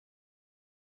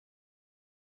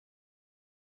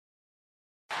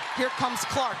Here comes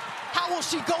Clark. How will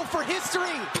she go for history?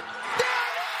 There it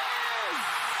is!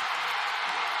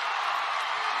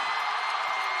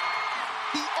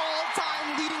 The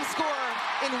all-time leading scorer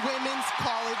in women's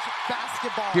college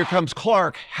basketball. Here comes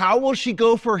Clark. How will she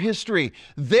go for history?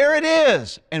 There it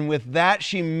is. And with that,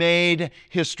 she made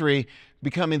history,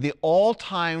 becoming the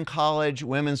all-time college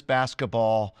women's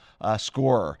basketball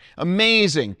scorer.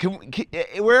 Amazing.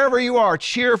 Wherever you are,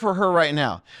 cheer for her right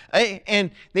now.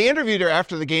 And they interviewed her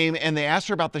after the game, and they asked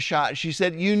her about the shot. She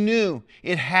said, you knew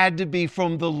it had to be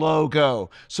from the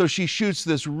logo. So she shoots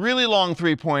this really long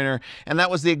three-pointer, and that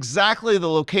was exactly the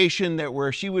location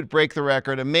where she would break the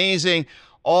record. Amazing.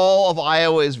 All of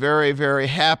Iowa is very, very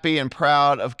happy and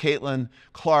proud of Caitlin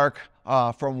Clark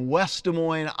from West Des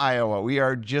Moines, Iowa. We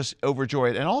are just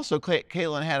overjoyed. And also,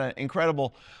 Caitlin had an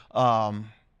incredible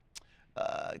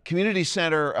community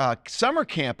center summer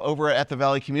camp over at the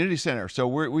Valley Community Center. So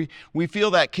we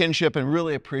feel that kinship and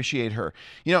really appreciate her.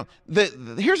 You know,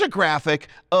 here's a graphic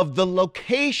of the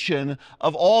location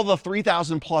of all the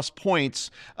 3,000 plus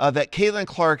points that Caitlin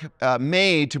Clark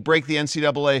made to break the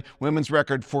NCAA women's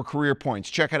record for career points.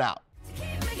 Check it out.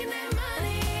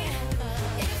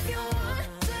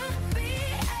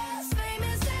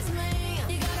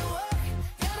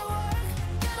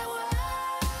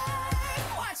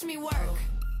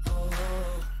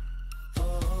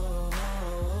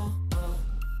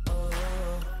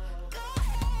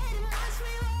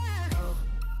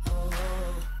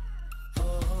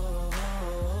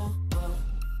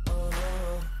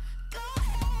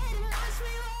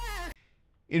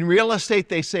 In real estate,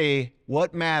 they say,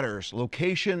 what matters?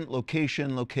 Location,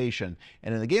 location, location.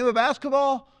 And in the game of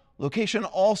basketball, location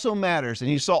also matters. And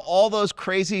you saw all those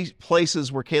crazy places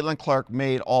where Caitlin Clark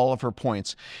made all of her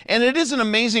points. And it is an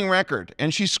amazing record.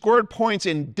 And she scored points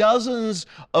in dozens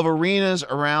of arenas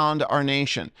around our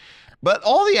nation. But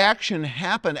all the action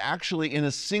happened actually in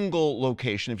a single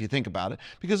location, if you think about it,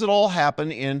 because it all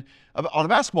happened on a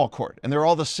basketball court. And they're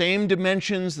all the same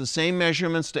dimensions, the same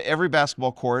measurements to every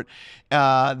basketball court.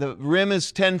 The rim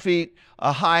is 10 feet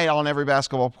high on every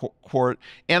basketball court.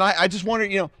 And I just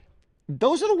wondered, you know,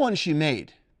 those are the ones she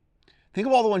made. Think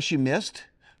of all the ones she missed.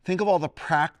 Think of all the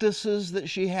practices that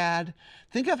she had.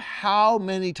 Think of how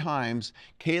many times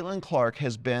Caitlin Clark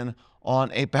has been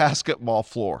on a basketball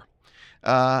floor.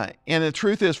 And the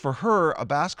truth is, for her, a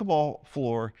basketball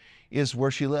floor is where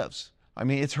she lives. I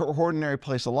mean, it's her ordinary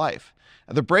place of life.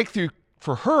 The breakthrough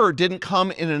for her didn't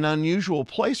come in an unusual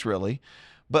place, really,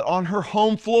 but on her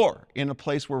home floor, in a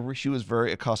place where she was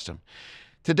very accustomed.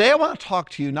 Today, I want to talk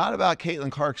to you not about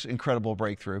Caitlin Clark's incredible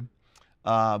breakthrough,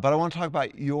 but I want to talk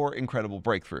about your incredible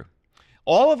breakthrough.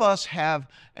 All of us have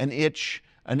an itch,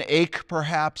 an ache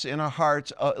perhaps in our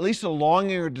hearts, at least a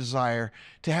longing or desire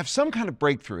to have some kind of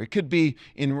breakthrough. It could be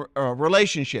in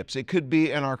relationships, it could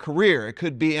be in our career, it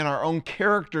could be in our own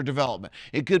character development,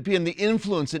 it could be in the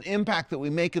influence and impact that we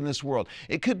make in this world.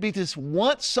 It could be to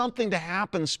want something to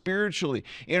happen spiritually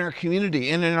in our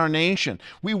community and in our nation.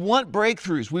 We want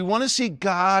breakthroughs. We want to see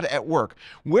God at work.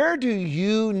 Where do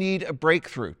you need a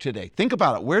breakthrough today? Think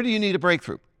about it. Where do you need a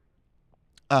breakthrough?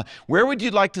 Where would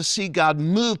you like to see God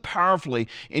move powerfully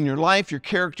in your life, your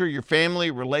character, your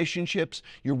family, relationships,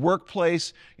 your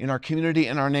workplace, in our community,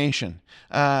 and our nation?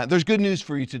 There's good news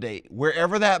for you today.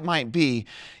 Wherever that might be,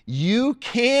 you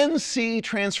can see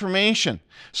transformation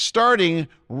starting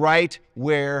right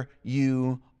where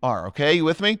you are. Okay, you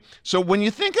with me? So when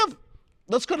you think of,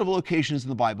 let's go to locations in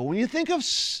the Bible. When you think of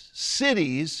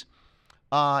cities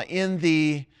in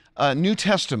the New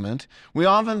Testament, we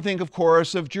often think, of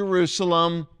course, of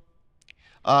Jerusalem.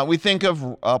 We think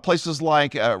of places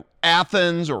like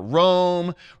Athens or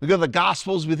Rome. We go to the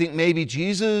Gospels, we think maybe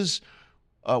Jesus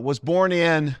was born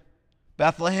in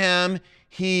Bethlehem.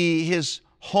 His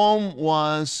home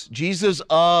was Jesus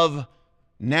of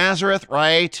Nazareth,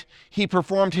 right? He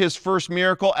performed his first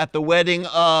miracle at the wedding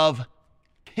of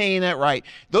Cana, right?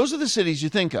 Those are the cities you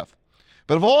think of.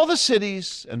 But of all the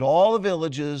cities and all the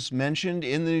villages mentioned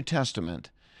in the New Testament,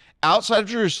 outside of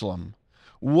Jerusalem,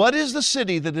 what is the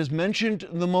city that is mentioned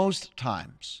the most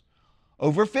times?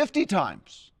 Over 50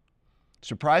 times.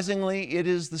 Surprisingly, it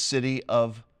is the city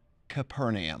of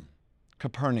Capernaum.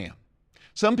 Capernaum.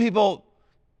 Some people,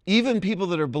 even people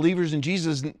that are believers in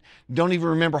Jesus, don't even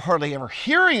remember hardly ever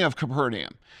hearing of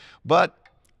Capernaum. But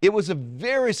it was a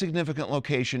very significant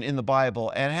location in the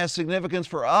Bible, and it has significance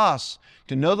for us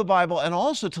to know the Bible and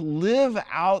also to live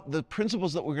out the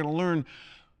principles that we're going to learn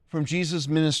from Jesus'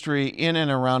 ministry in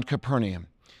and around Capernaum.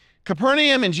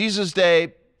 Capernaum in Jesus'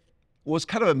 day was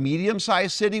kind of a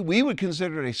medium-sized city. We would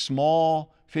consider it a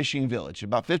small fishing village.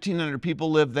 About 1,500 people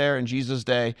lived there in Jesus'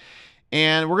 day.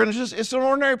 And it's an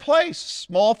ordinary place,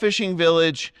 small fishing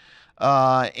village,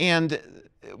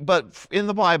 but in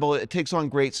the Bible, it takes on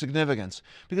great significance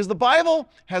because the Bible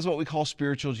has what we call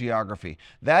spiritual geography.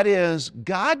 That is,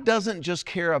 God doesn't just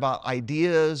care about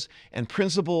ideas and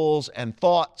principles and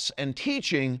thoughts and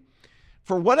teaching.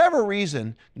 For whatever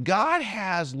reason, God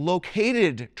has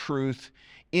located truth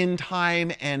in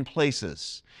time and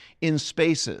places, in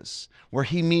spaces where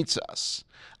He meets us.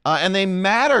 And they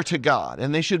matter to God,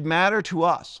 and they should matter to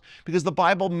us, because the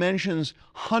Bible mentions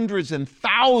hundreds and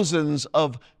thousands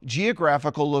of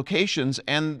geographical locations,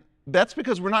 and that's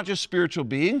because we're not just spiritual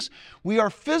beings, we are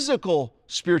physical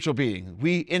spiritual beings.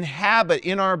 We inhabit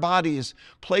in our bodies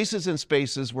places and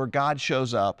spaces where God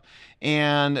shows up.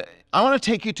 And I want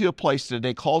to take you to a place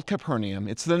today called Capernaum.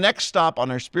 It's the next stop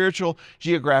on our spiritual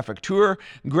geographic tour.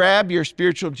 Grab your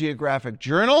spiritual geographic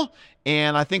journal,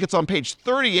 and I think it's on page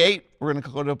 38. We're going to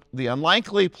go to the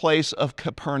unlikely place of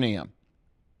Capernaum.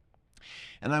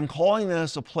 And I'm calling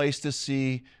this a place to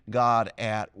see God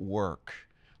at work.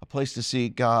 A place to see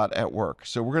God at work.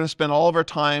 So we're going to spend all of our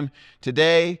time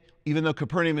today, even though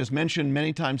Capernaum is mentioned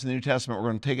many times in the New Testament, we're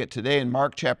going to take it today in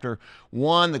Mark chapter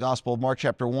 1, the Gospel of Mark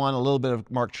chapter 1, a little bit of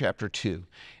Mark chapter 2.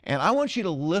 And I want you to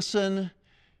listen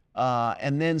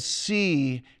and then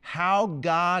see how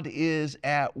God is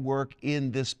at work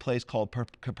in this place called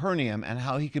Capernaum and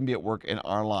how He can be at work in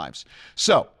our lives.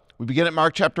 So we begin at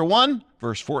Mark chapter 1,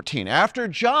 verse 14. After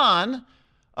John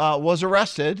was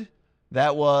arrested,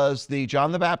 that was the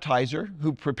John the Baptizer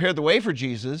who prepared the way for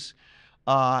Jesus.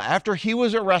 After he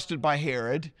was arrested by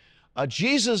Herod,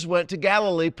 Jesus went to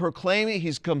Galilee proclaiming,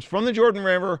 he comes from the Jordan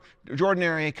River, Jordan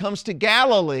area, he comes to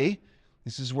Galilee,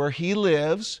 this is where he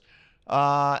lives,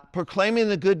 proclaiming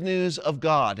the good news of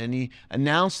God. And he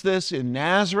announced this in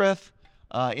Nazareth,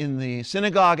 in the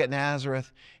synagogue at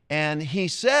Nazareth. And he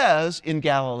says in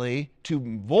Galilee to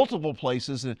multiple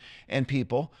places and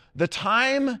people, the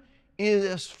time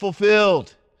is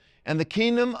fulfilled and the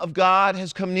kingdom of God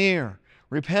has come near.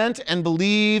 Repent and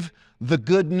believe the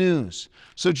good news.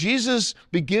 So Jesus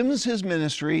begins his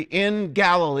ministry in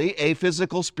Galilee, a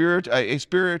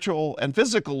spiritual and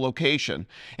physical location.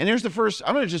 And here's the first,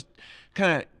 I'm going to just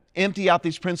kind of empty out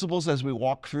these principles as we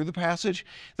walk through the passage.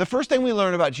 The first thing we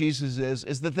learn about Jesus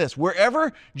is that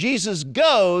wherever Jesus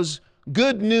goes,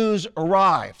 good news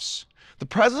arrives. The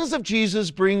presence of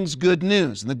Jesus brings good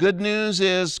news. And the good news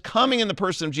is coming in the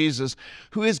person of Jesus,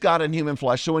 who is God in human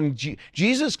flesh. So when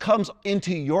Jesus comes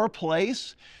into your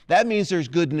place, that means there's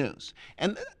good news.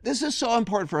 And this is so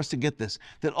important for us to get this,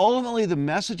 that ultimately the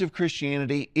message of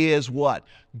Christianity is what?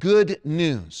 Good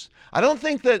news. I don't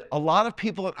think that a lot of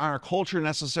people in our culture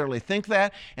necessarily think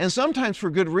that, and sometimes for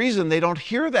good reason they don't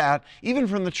hear that even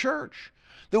from the church.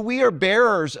 That we are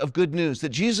bearers of good news, that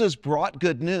Jesus brought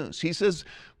good news. He says,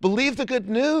 believe the good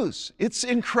news. It's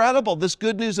incredible, this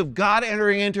good news of God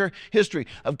entering into history,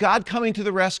 of God coming to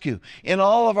the rescue. In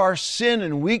all of our sin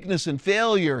and weakness and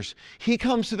failures, He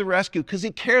comes to the rescue because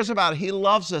He cares about it. He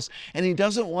loves us, and He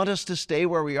doesn't want us to stay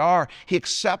where we are. He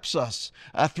accepts us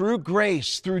through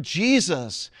grace, through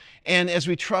Jesus. And as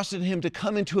we trust in Him to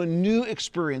come into a new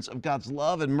experience of God's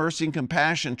love and mercy and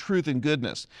compassion, truth and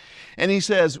goodness. And He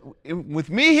says,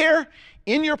 with me here,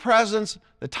 in your presence,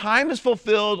 the time is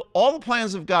fulfilled, all the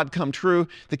plans of God come true,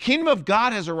 the kingdom of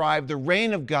God has arrived, the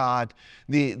reign of God,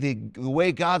 the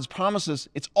way God's promises,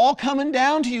 it's all coming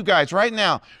down to you guys right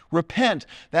now. Repent.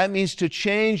 That means to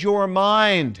change your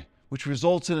mind, which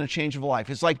results in a change of life.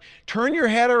 It's like turn your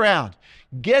head around.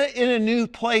 Get in a new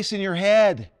place in your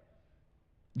head.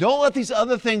 Don't let these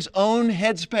other things own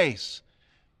headspace.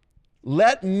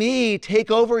 Let me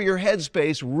take over your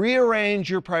headspace, rearrange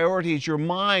your priorities, your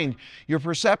mind, your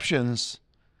perceptions,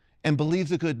 and believe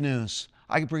the good news.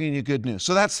 I can bring you good news.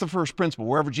 So that's the first principle.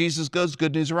 Wherever Jesus goes,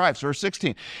 good news arrives. Verse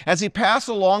 16. As he passed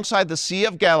alongside the Sea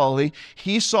of Galilee,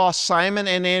 he saw Simon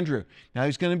and Andrew. Now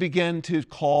he's going to begin to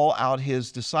call out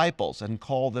his disciples and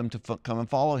call them to come and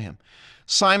follow him.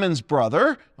 Simon's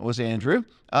brother was Andrew,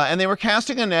 and they were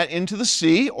casting a net into the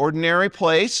sea, ordinary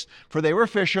place, for they were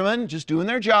fishermen, just doing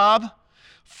their job.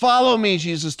 Follow me,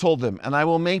 Jesus told them, and I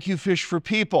will make you fish for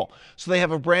people. So they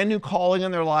have a brand new calling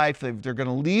in their life. They're going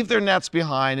to leave their nets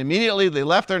behind. Immediately they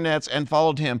left their nets and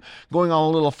followed him. Going on a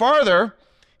little farther,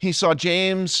 he saw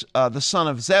James, the son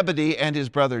of Zebedee, and his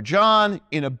brother John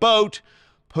in a boat,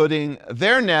 putting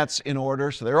their nets in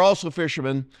order. So they're also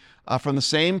fishermen from the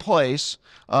same place.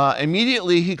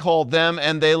 Immediately he called them,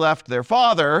 and they left their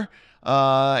father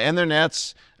and their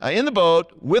nets in the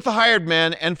boat with the hired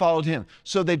men and followed him.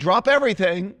 So they drop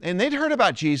everything, and they'd heard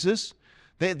about Jesus.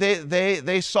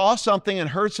 They saw something and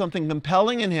heard something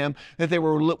compelling in him that they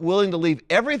were willing to leave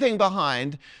everything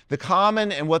behind, the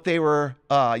common and what they were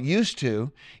used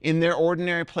to in their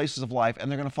ordinary places of life, and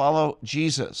they're going to follow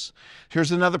Jesus.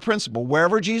 Here's another principle.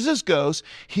 Wherever Jesus goes,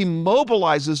 he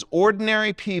mobilizes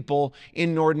ordinary people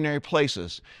in ordinary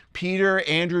places. Peter,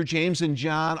 Andrew, James, and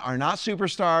John are not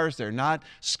superstars. They're not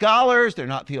scholars. They're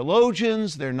not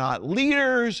theologians. They're not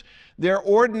leaders. They're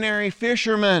ordinary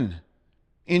fishermen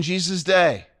in Jesus'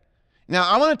 day. Now,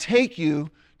 I want to take you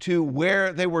to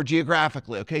where they were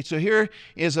geographically. Okay, so here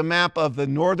is a map of the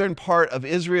northern part of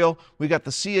Israel. We got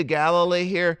the Sea of Galilee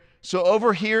here. So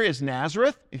over here is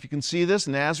Nazareth. If you can see this,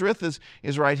 Nazareth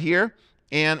is right here.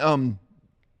 And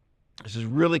this is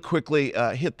really quickly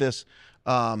hit this.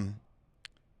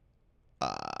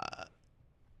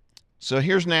 So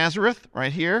here's Nazareth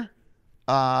right here.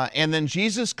 And then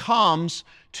Jesus comes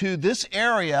to this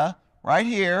area right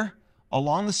here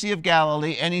along the Sea of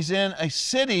Galilee, and he's in a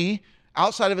city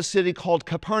outside of a city called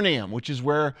Capernaum, which is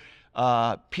where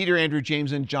Peter, Andrew,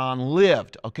 James, and John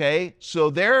lived. Okay, so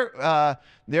they're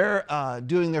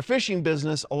doing their fishing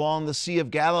business along the Sea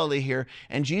of Galilee here,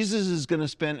 and Jesus is going to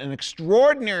spend an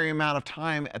extraordinary amount of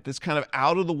time at this kind of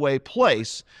out-of-the-way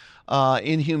place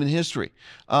in human history.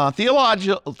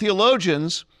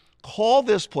 Theologians call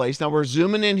this place, now we're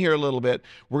zooming in here a little bit,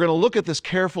 we're going to look at this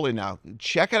carefully now.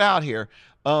 Check it out here.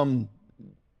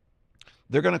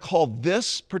 They're going to call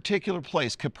this particular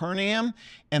place Capernaum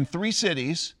and three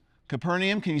cities.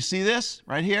 Capernaum, can you see this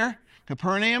right here?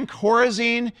 Capernaum,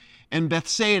 Chorazin, and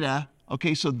Bethsaida.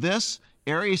 Okay, so this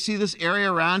area, you see this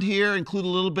area around here, include a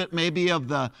little bit maybe of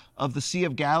the Sea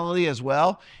of Galilee as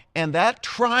well. And that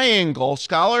triangle,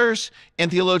 scholars and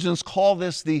theologians call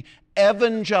this the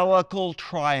evangelical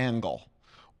triangle,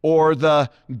 or the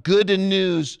good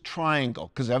news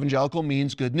triangle, because evangelical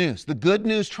means good news. The good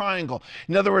news triangle.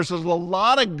 In other words, there's a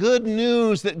lot of good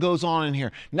news that goes on in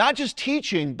here. Not just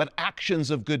teaching, but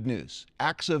actions of good news,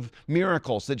 acts of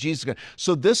miracles that Jesus did.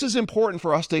 So this is important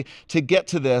for us to get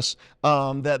to this,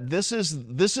 that this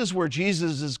is where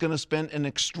Jesus is going to spend an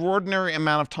extraordinary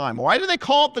amount of time. Why do they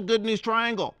call it the good news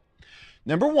triangle?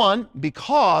 Number one,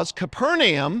 because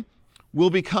Capernaum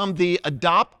will become the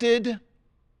adopted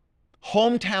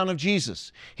hometown of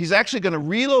Jesus. He's actually going to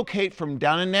relocate from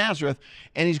down in Nazareth,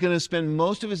 and he's going to spend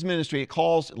most of his ministry, it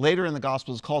calls, later in the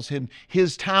Gospels, it calls him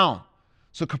his town.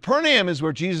 So Capernaum is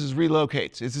where Jesus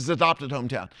relocates. It's his adopted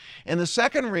hometown. And the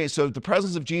second reason, so the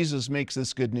presence of Jesus makes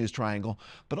this good news triangle,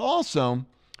 but also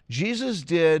Jesus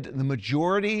did the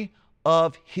majority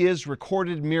of his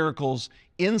recorded miracles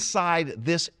inside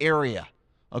this area.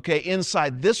 Okay,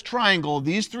 inside this triangle,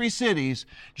 these three cities,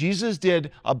 Jesus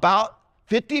did about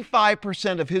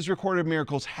 55% of his recorded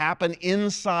miracles happen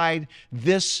inside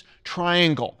this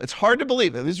triangle. It's hard to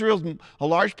believe that Israel's a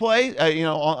large place, a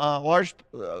large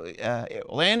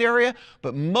land area,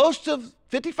 but most of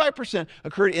 55%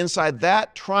 occurred inside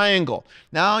that triangle.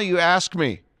 Now you ask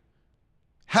me,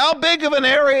 how big of an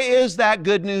area is that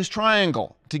good news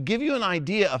triangle? To give you an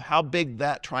idea of how big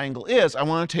that triangle is, I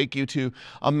want to take you to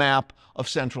a map of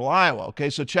central Iowa. Okay,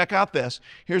 so check out this.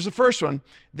 Here's the first one.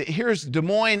 Here's Des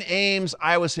Moines, Ames,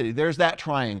 Iowa City. There's that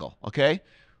triangle. Okay,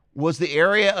 was the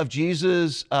area of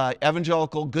Jesus'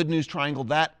 evangelical good news triangle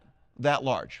that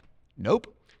large?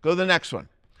 Nope. Go to the next one.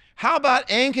 How about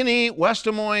Ankeny, West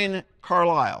Des Moines,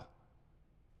 Carlisle?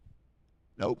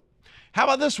 Nope. How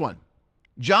about this one?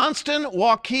 Johnston,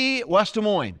 Waukee, West Des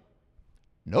Moines?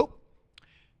 Nope.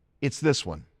 It's this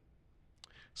one.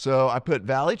 So I put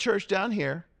Valley Church down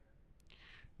here,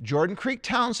 Jordan Creek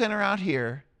Town Center out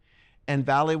here, and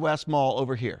Valley West Mall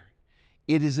over here.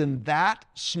 It is in that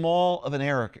small of an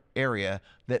area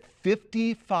that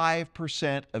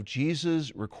 55% of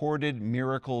Jesus' recorded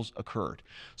miracles occurred.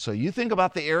 So you think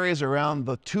about the areas around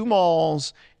the two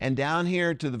malls and down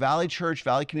here to the Valley Church,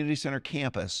 Valley Community Center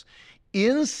campus.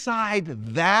 Inside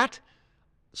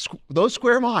those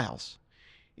square miles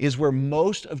is where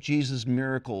most of Jesus'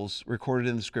 miracles recorded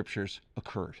in the scriptures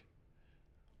occurred.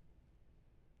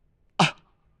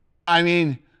 I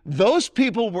mean, those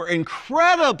people were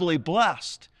incredibly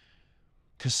blessed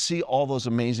to see all those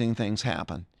amazing things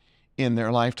happen in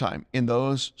their lifetime, in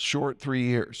those short 3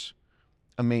 years.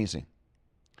 Amazing.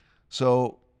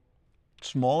 So,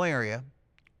 small area,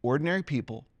 ordinary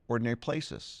people, ordinary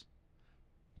places.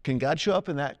 Can God show up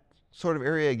in that sort of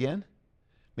area again?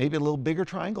 Maybe a little bigger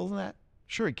triangle than that?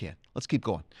 Sure he can. Let's keep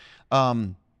going.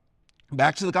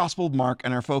 Back to the Gospel of Mark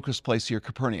and our focus place here,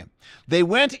 Capernaum. They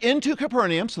went into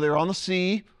Capernaum, so they're on the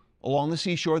sea, along the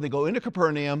seashore. They go into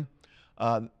Capernaum,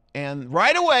 and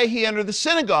right away he entered the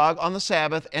synagogue on the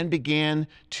Sabbath and began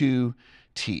to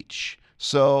teach.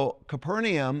 So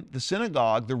Capernaum, the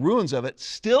synagogue, the ruins of it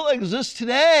still exist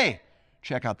today.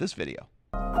 Check out this video.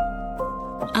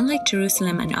 Unlike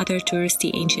Jerusalem and other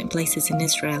touristy ancient places in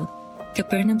Israel,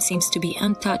 Capernaum seems to be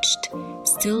untouched,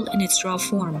 still in its raw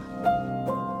form.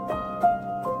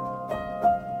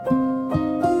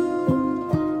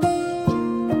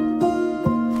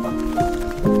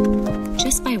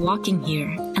 Just by walking here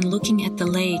and looking at the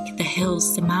lake, the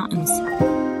hills, the mountains,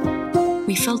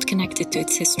 we felt connected to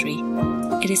its history.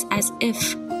 It is as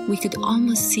if we could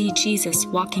almost see Jesus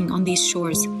walking on these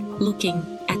shores, looking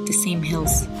at the same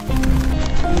hills.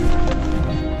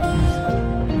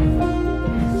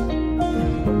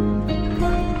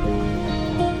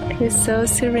 It is so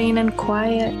serene and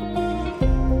quiet.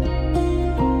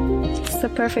 It's the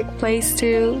perfect place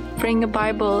to bring a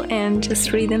Bible and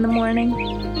just read in the morning.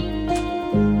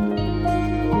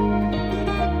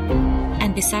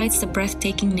 And besides the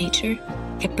breathtaking nature,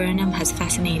 Capernaum has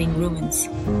fascinating ruins.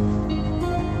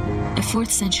 A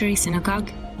 4th century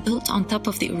synagogue, built on top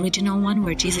of the original one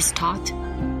where Jesus taught,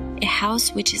 a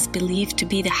house which is believed to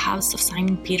be the house of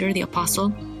Simon Peter the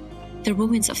Apostle, the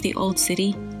ruins of the old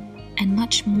city, and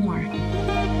much more.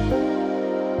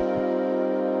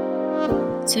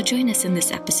 So join us in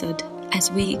this episode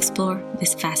as we explore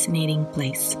this fascinating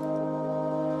place.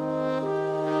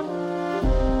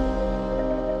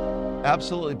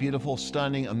 Absolutely beautiful,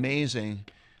 stunning, amazing.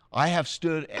 I have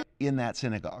stood in that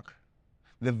synagogue.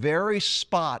 The very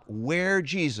spot where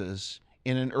Jesus,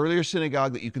 in an earlier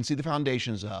synagogue that you can see the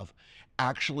foundations of,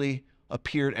 actually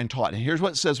appeared and taught. And here's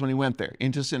what it says when he went there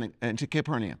into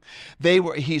Capernaum.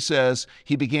 He says,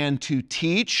 he began to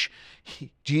teach.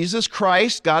 Jesus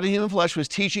Christ, God in human flesh, was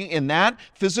teaching in that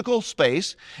physical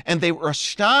space, and they were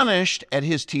astonished at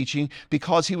his teaching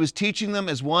because he was teaching them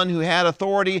as one who had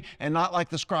authority and not like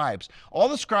the scribes. All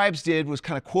the scribes did was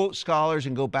kind of quote scholars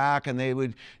and go back, and they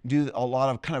would do a lot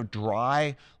of kind of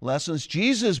dry lessons.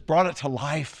 Jesus brought it to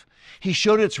life. He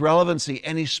showed its relevancy,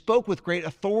 and he spoke with great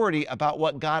authority about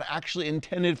what God actually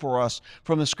intended for us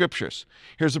from the scriptures.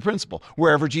 Here's the principle.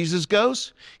 Wherever Jesus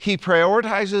goes, he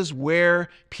prioritizes where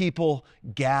people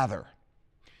gather.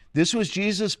 This was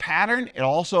Jesus' pattern. It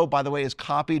also, by the way, is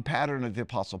copied pattern of the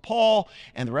Apostle Paul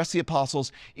and the rest of the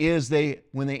apostles, is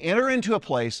when they enter into a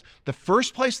place, the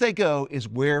first place they go is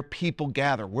where people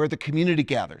gather, where the community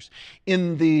gathers.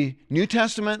 In the New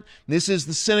Testament, this is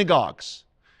the synagogues.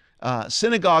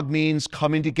 Synagogue means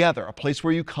coming together, a place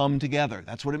where you come together.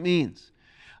 That's what it means.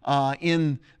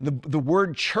 In the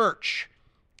word church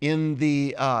in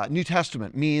the New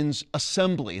Testament means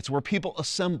assembly. It's where people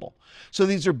assemble. So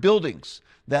these are buildings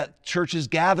that churches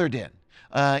gathered in.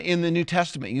 In the New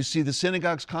Testament, you see the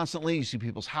synagogues constantly, you see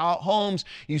people's homes,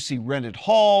 you see rented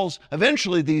halls.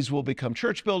 Eventually, these will become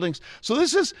church buildings. So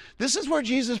this is where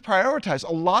Jesus prioritized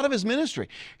a lot of his ministry.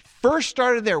 First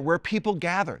started there, where people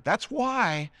gather. That's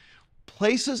why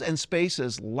places and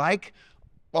spaces like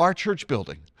our church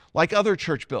building, like other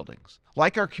church buildings,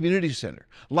 like our community center,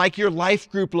 like your life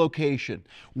group location,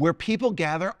 where people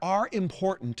gather are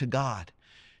important to God.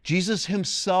 Jesus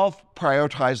himself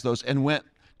prioritized those and went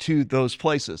to those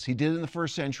places. He did in the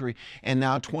 1st century, and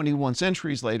now 21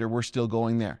 centuries later, we're still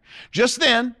going there. Just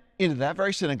then, into that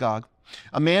very synagogue,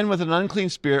 a man with an unclean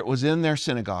spirit was in their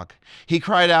synagogue. He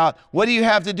cried out, "What do you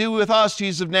have to do with us,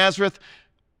 Jesus of Nazareth?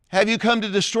 Have you come to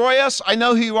destroy us? I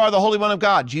know who you are, the Holy One of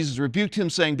God." Jesus rebuked him,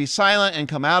 saying, "Be silent and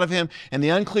come out of him." And the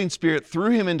unclean spirit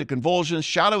threw him into convulsions,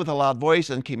 shouted with a loud voice,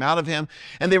 and came out of him.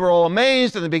 And they were all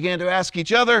amazed, and they began to ask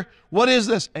each other, "What is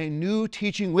this? A new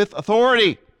teaching with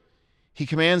authority. He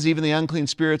commands even the unclean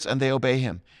spirits, and they obey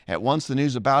him." At once the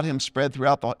news about him spread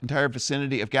throughout the entire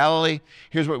vicinity of Galilee.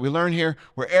 Here's what we learn here.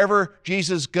 Wherever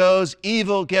Jesus goes,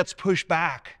 evil gets pushed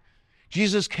back.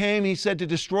 Jesus came, he said, to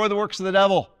destroy the works of the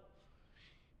devil.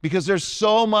 Because there's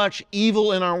so much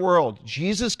evil in our world.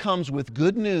 Jesus comes with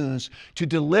good news to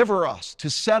deliver us, to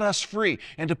set us free,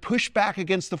 and to push back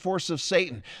against the force of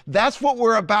Satan. That's what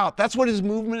we're about. That's what his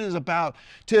movement is about.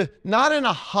 To not in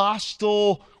a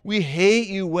hostile, we hate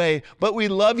you way, but we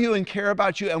love you and care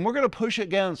about you, and we're going to push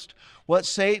against what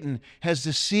Satan has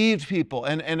deceived people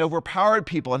and overpowered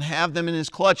people and have them in his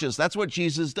clutches. That's what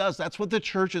Jesus does. That's what the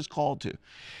church is called to.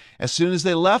 As soon as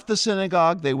they left the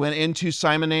synagogue, they went into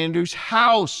Simon Andrew's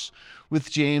house with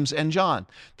James and John,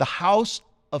 the house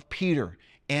of Peter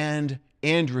and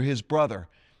Andrew, his brother.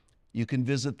 You can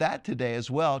visit that today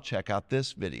as well. Check out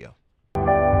this video.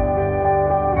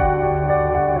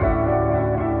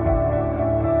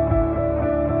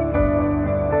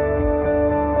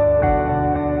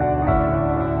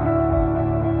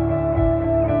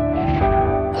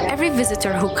 Every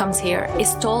visitor who comes here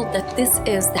is told that this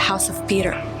is the house of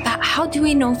Peter. But how do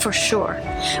we know for sure?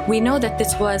 We know that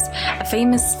this was a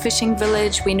famous fishing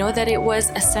village. We know that it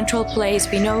was a central place.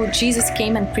 We know Jesus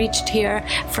came and preached here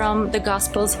from the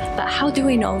Gospels. But how do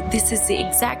we know this is the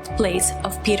exact place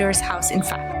of Peter's house, in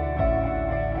fact?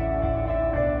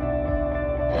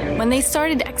 When they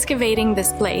started excavating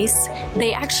this place,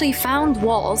 they actually found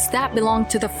walls that belonged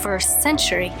to the 1st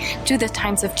century, to the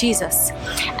times of Jesus.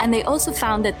 And they also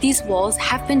found that these walls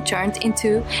have been turned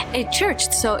into a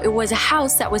church. So it was a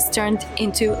house that was turned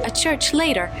into a church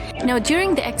later. Now,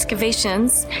 during the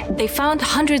excavations, they found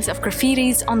hundreds of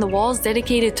graffitis on the walls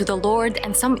dedicated to the Lord,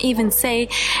 and some even say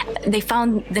they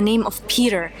found the name of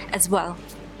Peter as well.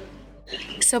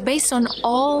 So based on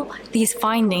all these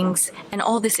findings and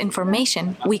all this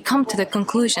information, we come to the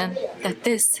conclusion that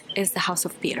this is the house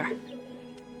of Peter.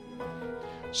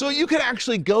 So you could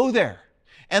actually go there.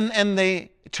 And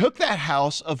they took that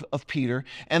house of Peter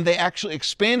and they actually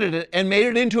expanded it and made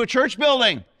it into a church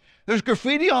building. There's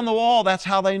graffiti on the wall. That's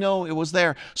how they know it was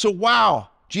there. So wow,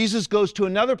 Jesus goes to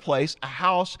another place, a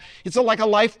house. It's like a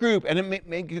life group, and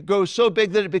it goes so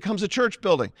big that it becomes a church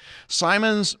building.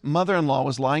 Simon's mother-in-law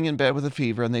was lying in bed with a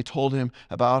fever, and they told him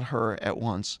about her at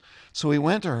once. So he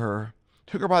went to her,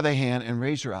 took her by the hand, and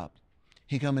raised her up.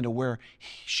 He come into where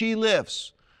she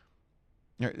lives.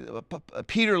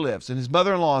 Peter lives, and his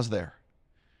mother-in-law is there.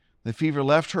 The fever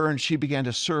left her, and she began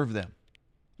to serve them.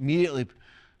 Immediately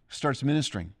starts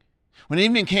ministering. When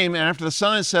evening came, and after the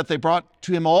sun had set, they brought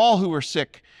to him all who were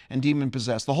sick and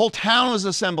demon-possessed. The whole town was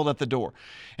assembled at the door,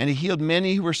 and he healed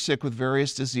many who were sick with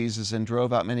various diseases and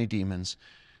drove out many demons.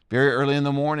 Very early in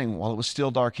the morning, while it was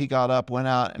still dark, he got up, went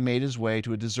out, and made his way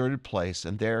to a deserted place,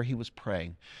 and there he was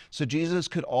praying. So Jesus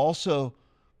could also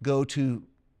go to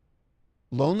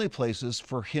lonely places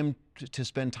for him to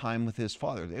spend time with his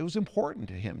Father. It was important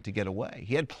to him to get away.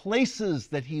 He had places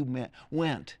that he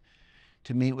went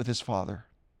to meet with his Father.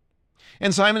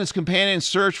 And Simon and his companions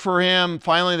searched for him.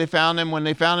 Finally, they found him. When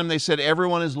they found him, they said,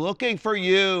 "Everyone is looking for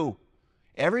you."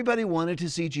 Everybody wanted to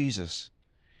see Jesus.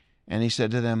 And he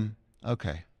said to them,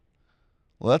 "Okay,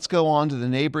 let's go on to the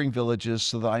neighboring villages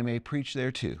so that I may preach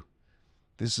there too.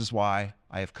 This is why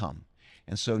I have come."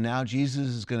 And so now Jesus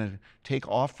is going to take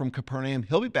off from Capernaum.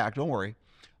 He'll be back, don't worry.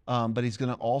 But he's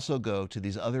going to also go to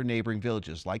these other neighboring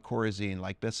villages like Chorazin,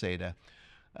 like Bethsaida,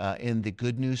 in the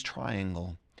Good News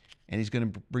Triangle. And he's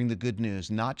going to bring the good news,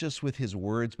 not just with his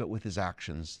words, but with his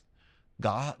actions.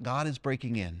 God is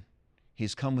breaking in.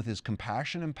 He's come with his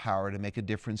compassion and power to make a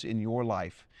difference in your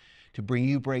life, to bring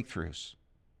you breakthroughs.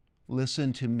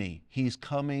 Listen to me. He's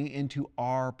coming into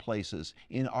our places,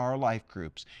 in our life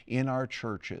groups, in our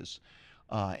churches,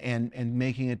 and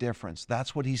making a difference.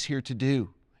 That's what he's here to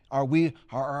do. Are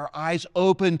our eyes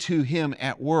open to him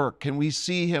at work? Can we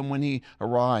see him when he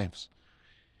arrives?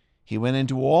 He went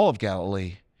into all of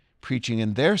Galilee, preaching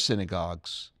in their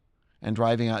synagogues and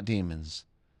driving out demons.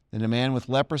 Then a man with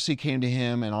leprosy came to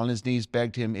him and on his knees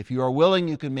begged him, "If you are willing,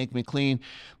 you can make me clean."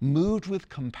 Moved with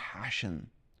compassion,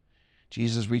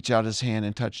 Jesus reached out his hand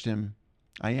and touched him.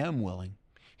 "I am willing."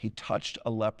 He touched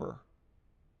a leper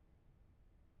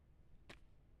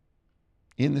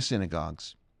in the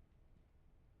synagogues.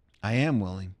 "I am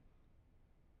willing.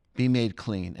 Be made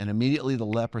clean." And immediately the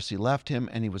leprosy left him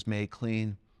and he was made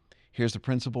clean. Here's the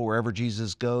principle: wherever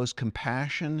Jesus goes,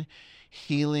 compassion,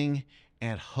 healing,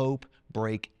 and hope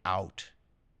break out.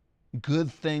 Good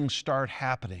things start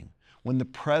happening when the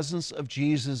presence of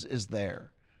Jesus is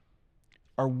there.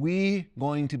 Are we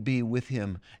going to be with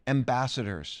him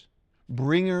ambassadors,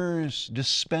 bringers,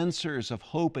 dispensers of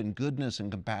hope and goodness and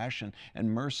compassion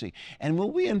and mercy? And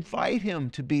will we invite him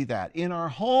to be that in our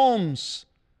homes,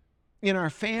 in our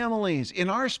families, in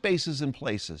our spaces and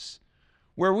places,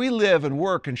 where we live and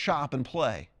work and shop and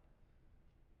play?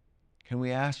 Can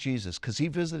we ask Jesus? Because he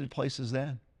visited places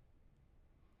then.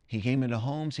 He came into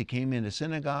homes, he came into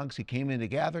synagogues, he came into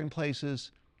gathering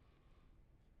places,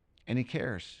 and he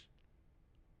cares.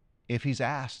 If he's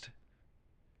asked,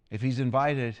 if he's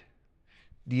invited,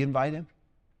 do you invite him?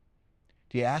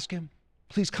 Do you ask him?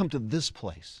 Please come to this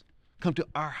place. Come to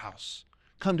our house.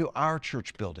 Come to our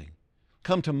church building.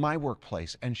 Come to my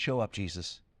workplace and show up,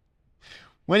 Jesus.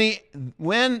 When he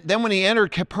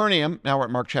entered Capernaum, now we're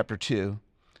at Mark chapter 2,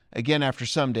 again after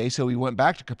some days, so he went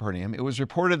back to Capernaum. It was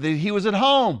reported that he was at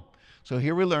home. So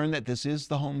here we learn that this is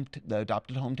the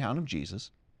adopted hometown of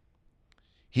Jesus.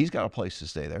 He's got a place to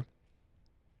stay there.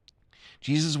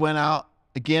 Jesus went out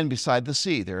again beside the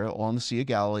sea, there along the Sea of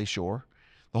Galilee shore.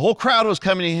 The whole crowd was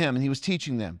coming to him, and he was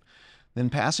teaching them. Then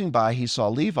passing by, he saw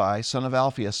Levi, son of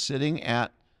Alphaeus, sitting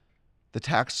at the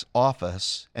tax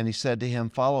office, and he said to him,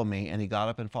 "Follow me," and he got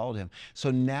up and followed him. So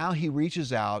now he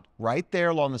reaches out right there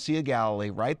along the Sea of Galilee,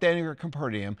 right there near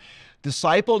Capernaum.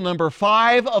 Disciple number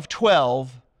 5 of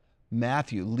 12,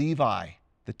 Matthew, Levi,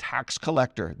 the tax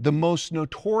collector, the most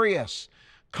notorious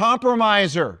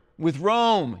compromiser with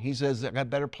Rome. He says, "I got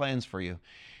better plans for you."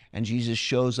 And Jesus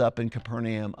shows up in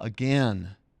Capernaum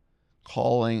again,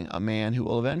 calling a man who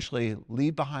will eventually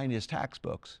leave behind his tax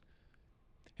books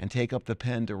and take up the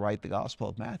pen to write the Gospel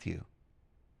of Matthew.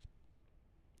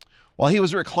 While he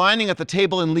was reclining at the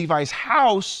table in Levi's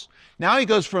house, now he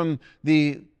goes from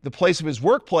the place of his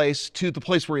workplace to the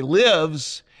place where he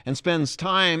lives and spends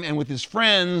time and with his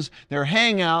friends, their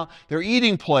hangout, their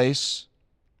eating place.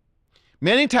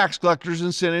 Many tax collectors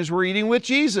and sinners were eating with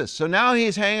Jesus. So now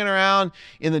he's hanging around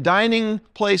in the dining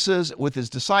places with his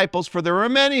disciples, for there were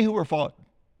many who were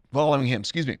following him.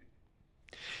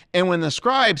 And when the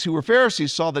scribes, who were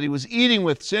Pharisees, saw that he was eating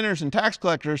with sinners and tax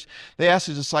collectors, they asked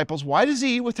his disciples, "Why does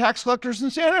he eat with tax collectors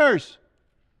and sinners?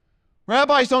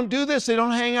 Rabbis don't do this. They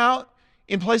don't hang out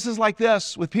in places like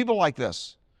this with people like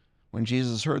this." When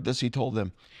Jesus heard this, he told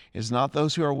them, "It is not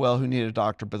those who are well who need a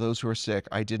doctor, but those who are sick.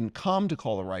 I didn't come to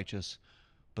call the righteous,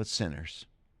 but sinners."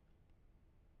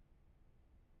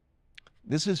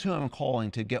 This is who I'm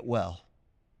calling to get well.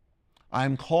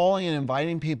 I'm calling and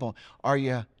inviting people. Are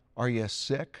you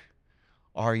sick?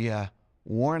 Are you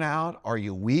worn out? Are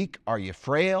you weak? Are you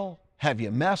frail? Have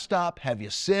you messed up? Have you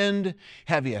sinned?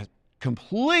 Have you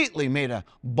completely made a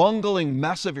bungling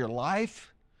mess of your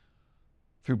life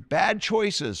through bad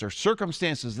choices or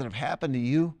circumstances that have happened to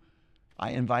you?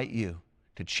 I invite you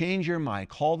to change your mind,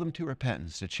 call them to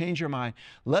repentance, to change your mind.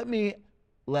 Let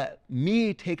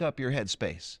me take up your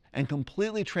headspace and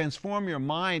completely transform your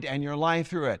mind and your life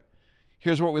through it.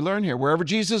 Here's what we learn here. Wherever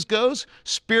Jesus goes,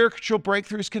 spiritual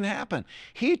breakthroughs can happen.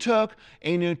 He took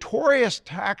a notorious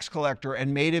tax collector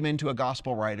and made him into a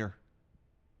gospel writer.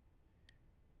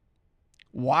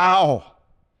 Wow.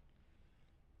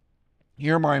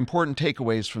 Here are my important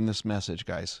takeaways from this message,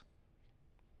 guys.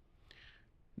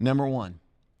 Number 1,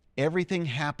 everything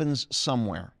happens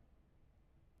somewhere.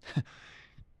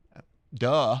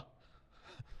 Duh.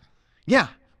 Yeah,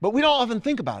 but we don't often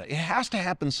think about it. It has to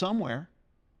happen somewhere.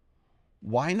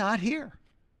 Why not here?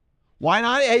 Why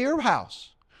not at your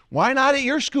house? Why not at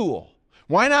your school?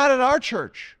 Why not at our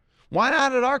church? Why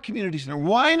not at our community center?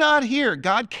 Why not here?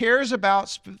 God cares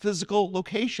about physical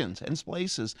locations and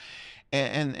places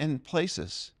and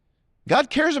places.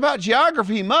 God cares about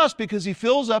geography. He must, because he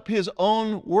fills up his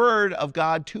own word of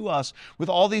God to us with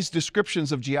all these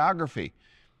descriptions of geography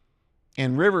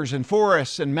and rivers and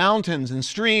forests and mountains and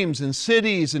streams and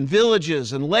cities and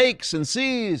villages and lakes and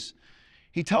seas.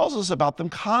 He tells us about them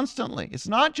constantly. It's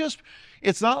not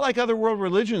like other world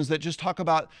religions that just talk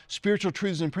about spiritual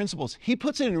truths and principles. He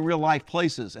puts it in real life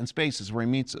places and spaces where he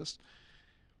meets us.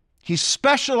 He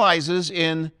specializes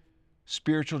in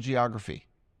spiritual geography.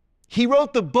 He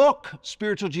wrote the book,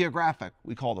 Spiritual Geographic,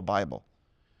 we call the Bible.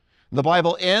 The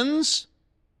Bible ends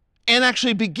and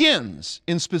actually begins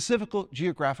in specific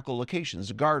geographical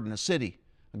locations, a garden, a city.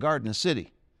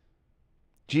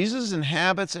 Jesus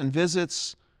inhabits and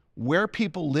visits where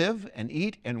people live and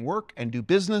eat and work and do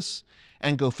business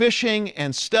and go fishing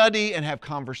and study and have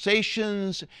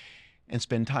conversations and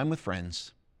spend time with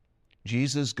friends.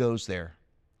 Jesus goes there.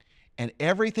 And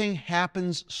everything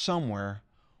happens somewhere.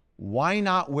 Why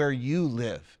not where you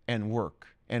live and work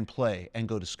and play and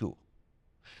go to school?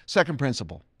 Second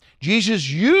principle, Jesus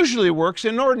usually works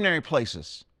in ordinary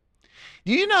places.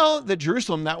 Do you know that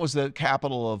Jerusalem, that was the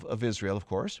capital of Israel, of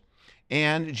course,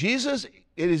 and Jesus,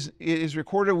 it is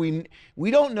recorded,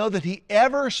 we don't know that he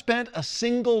ever spent a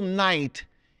single night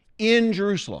in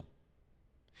Jerusalem.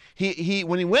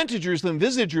 When he went to Jerusalem,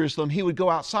 visited Jerusalem, he would go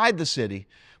outside the city,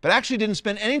 but actually didn't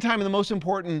spend any time in the most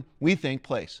important, we think,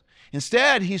 place.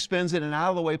 Instead, he spends it in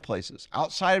out-of-the-way places,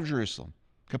 outside of Jerusalem,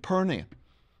 Capernaum,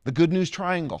 the Good News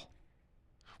Triangle.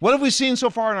 What have we seen so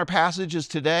far in our passages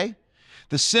today?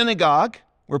 The synagogue,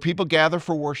 where people gather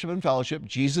for worship and fellowship.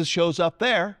 Jesus shows up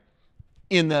there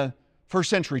in the first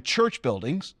century church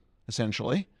buildings,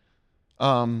 essentially.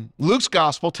 Luke's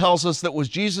gospel tells us that it was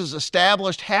Jesus'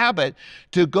 established habit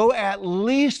to go at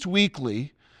least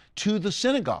weekly to the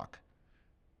synagogue,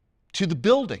 to the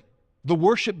building, the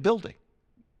worship building.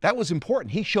 That was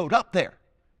important. He showed up there.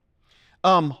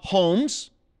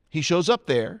 Homes, he shows up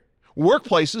there.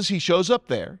 Workplaces, he shows up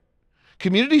there.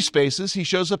 Community spaces, he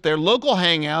shows up there. Local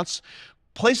hangouts,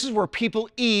 places where people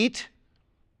eat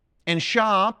and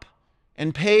shop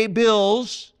and pay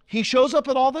bills. He shows up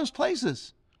at all those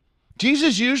places.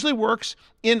 Jesus usually works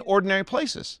in ordinary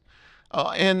places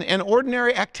and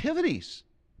ordinary activities.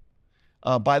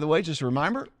 By the way, just a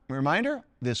reminder,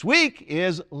 this week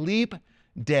is Leap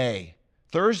Day.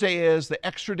 Thursday is the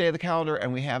extra day of the calendar,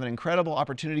 and we have an incredible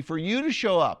opportunity for you to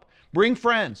show up. Bring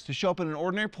friends to show up in an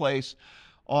ordinary place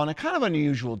on a kind of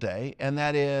unusual day, and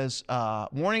that is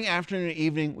morning, afternoon, and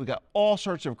evening. We've got all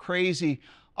sorts of crazy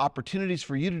opportunities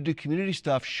for you to do community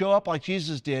stuff. Show up like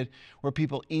Jesus did, where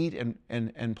people eat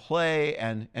and play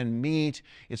and meet.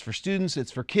 It's for students,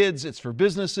 it's for kids, it's for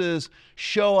businesses.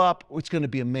 Show up. It's going to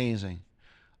be amazing.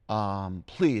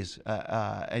 Please,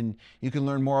 and you can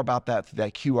learn more about that through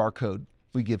that QR code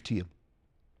we give to you.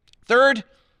 Third,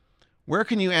 where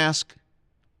can you ask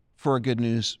for a good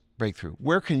news breakthrough?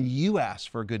 Where can you ask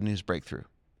for a good news breakthrough?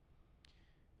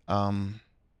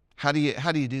 How do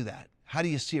you do that? How do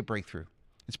you see a breakthrough?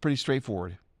 It's pretty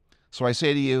straightforward. So I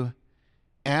say to you,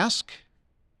 ask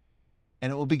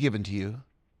and it will be given to you.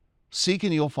 Seek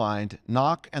and you'll find.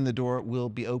 Knock and the door will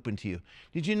be open to you.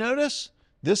 Did you notice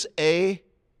this A,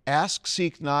 ask,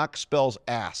 seek, knock, spells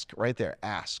ask right there,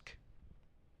 ask.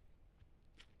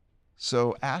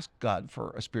 So ask God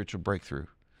for a spiritual breakthrough.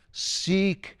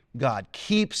 Seek God.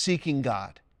 Keep seeking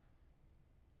God.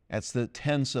 That's the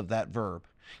tense of that verb.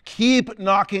 Keep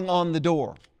knocking on the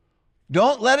door.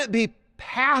 Don't let it be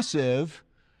passive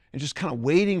and just kind of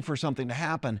waiting for something to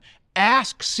happen.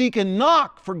 Ask, seek, and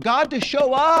knock for God to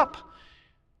show up.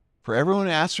 For everyone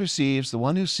who asks receives, the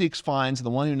one who seeks finds, and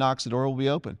the one who knocks the door will be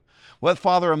open. What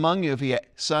father among you, if his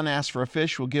son asks for a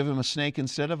fish, will give him a snake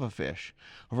instead of a fish?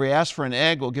 Or if he asks for an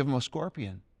egg, will give him a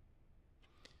scorpion?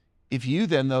 If you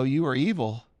then, though you are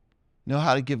evil, know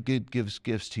how to give good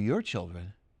gifts to your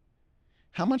children,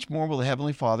 how much more will the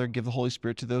Heavenly Father give the Holy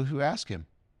Spirit to those who ask Him?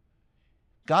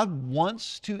 God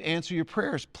wants to answer your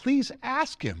prayers. Please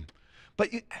ask Him.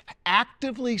 But you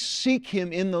actively seek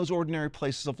Him in those ordinary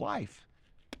places of life.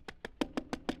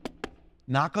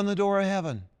 Knock on the door of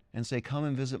heaven and say, come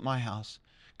and visit my house.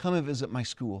 Come and visit my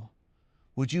school.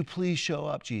 Would you please show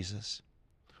up, Jesus?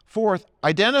 Fourth,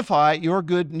 identify your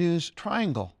good news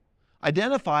triangle.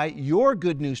 Identify your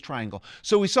good news triangle.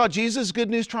 So we saw Jesus' good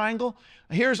news triangle.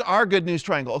 Here's our good news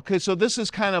triangle. Okay, so this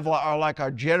is kind of like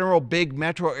our general big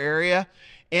metro area.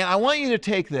 And I want you to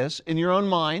take this in your own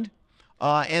mind.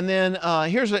 And then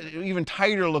here's an even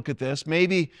tighter look at this.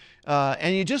 Maybe,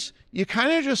 and you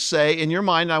kind of just say in your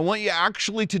mind, I want you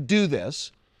actually to do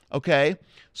this. Okay,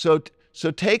 so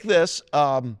take this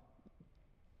and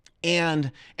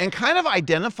kind of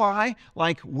identify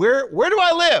like where do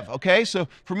I live? Okay, so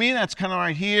for me that's kind of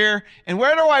right here. And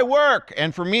where do I work?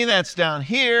 And for me that's down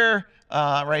here,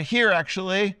 right here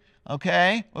actually.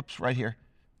 Okay, whoops, right here,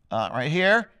 right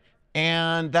here.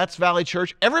 And that's Valley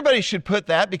Church. Everybody should put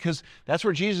that because that's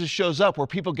where Jesus shows up, where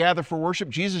people gather for worship.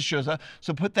 Jesus shows up.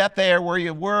 So put that there where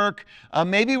you work,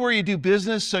 maybe where you do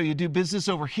business. So you do business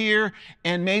over here,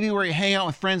 and maybe where you hang out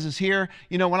with friends is here.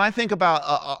 You know, when I think about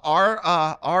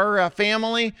our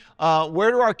family,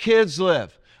 where do our kids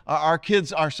live?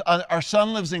 Our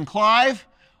son lives in Clive.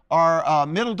 Our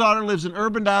middle daughter lives in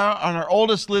Urbandale, and our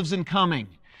oldest lives in Cumming.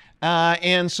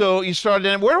 And so you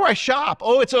started, where do I shop?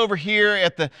 Oh, it's over here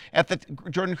at the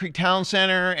Jordan Creek Town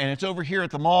Center, and it's over here at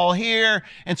the mall here,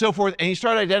 and so forth. And you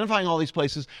start identifying all these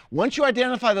places. Once you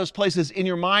identify those places in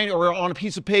your mind or on a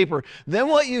piece of paper, then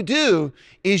what you do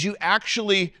is you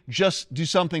actually just do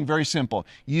something very simple.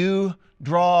 You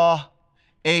draw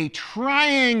a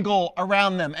triangle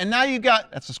around them. And now you've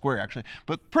got, that's a square actually,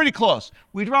 but pretty close.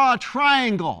 We draw a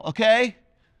triangle, okay?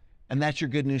 And that's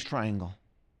your good news triangle.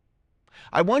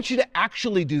 I want you to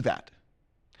actually do that.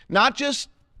 Not just,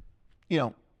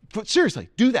 seriously,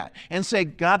 do that and say,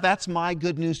 God, that's my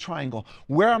good news triangle.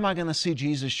 Where am I going to see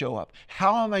Jesus show up?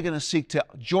 How am I going to seek to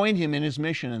join Him in His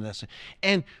mission in this?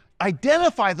 And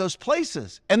identify those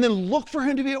places and then look for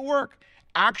Him to be at work.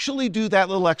 Actually do that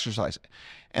little exercise.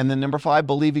 And then number 5,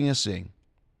 believing is seeing.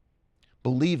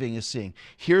 Believing is seeing.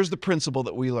 Here's the principle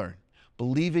that we learn.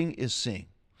 Believing is seeing.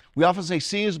 We often say,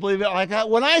 seeing is believing. Like,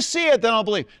 when I see it, then I'll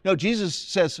believe. No, Jesus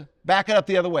says, back it up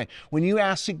the other way. When you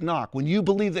ask, seek, knock, when you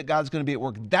believe that God's going to be at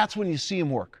work, that's when you see Him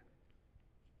work.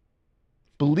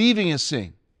 Believing is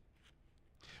seeing.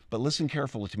 But listen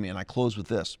carefully to me, and I close with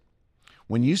this.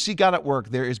 When you see God at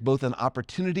work, there is both an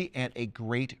opportunity and a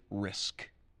great risk.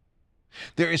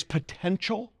 There is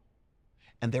potential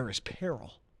and there is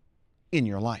peril in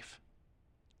your life.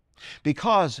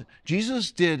 Because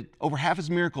Jesus did over half His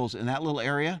miracles in that little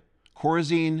area,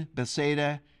 Chorazin,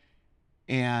 Bethsaida,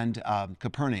 and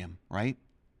Capernaum, right?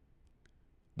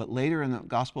 But later in the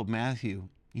Gospel of Matthew,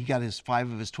 He got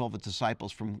 5 of His 12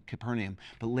 disciples from Capernaum.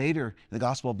 But later in the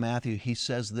Gospel of Matthew, He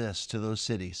says this to those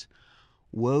cities,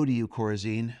 woe to you,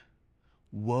 Chorazin,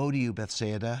 woe to you,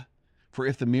 Bethsaida, For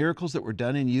if the miracles that were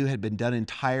done in you had been done in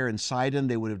Tyre and Sidon,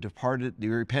 they would have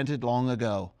repented long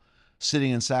ago,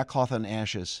 sitting in sackcloth and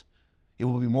ashes. It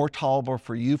will be more tolerable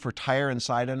for you for Tyre and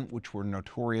Sidon, which were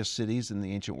notorious cities in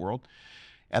the ancient world,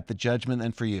 at the judgment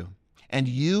than for you. And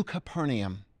you,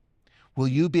 Capernaum, will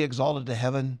you be exalted to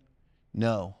heaven?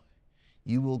 No,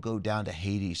 you will go down to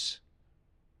Hades,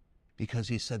 because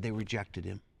he said they rejected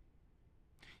him.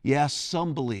 Yes,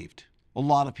 some believed. A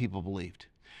lot of people believed.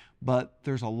 But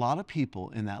there's a lot of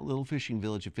people in that little fishing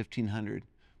village of 1,500.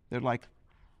 They're like,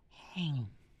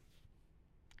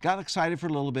 got excited for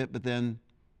a little bit, but then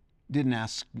didn't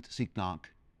ask, seek, knock.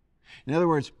 In other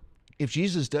words, if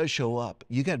Jesus does show up,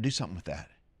 you got to do something with that.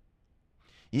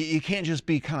 You can't just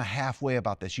be kind of halfway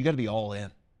about this. You got to be all in.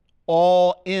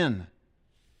 All in.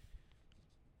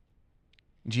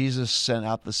 Jesus sent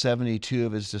out the 72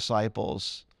 of his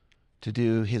disciples to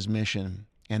do his mission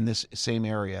in this same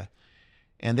area.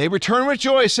 And they returned with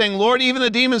joy, saying, Lord, even the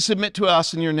demons submit to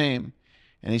us in your name.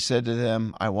 And he said to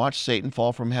them, I watched Satan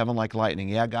fall from heaven like lightning.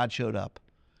 Yeah, God showed up.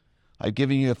 I've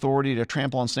given you authority to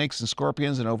trample on snakes and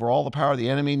scorpions and over all the power of the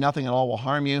enemy. Nothing at all will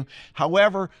harm you.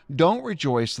 However, don't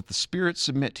rejoice that the spirits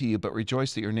submit to you, but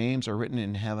rejoice that your names are written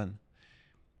in heaven.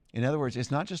 In other words,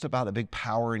 it's not just about a big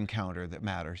power encounter that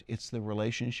matters. It's the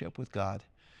relationship with God,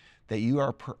 that you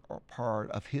are part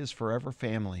of his forever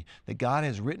family, that God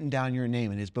has written down your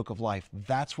name in his book of life.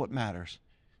 That's what matters.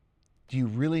 Do you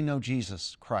really know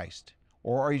Jesus Christ?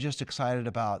 Or are you just excited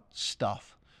about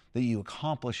stuff that you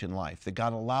accomplish in life, that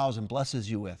God allows and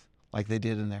blesses you with, like they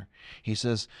did in there? He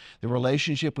says, the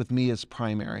relationship with me is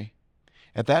primary.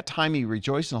 At that time, he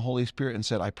rejoiced in the Holy Spirit and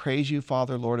said, I praise you,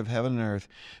 Father, Lord of heaven and earth,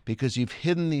 because you've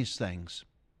hidden these things,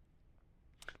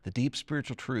 the deep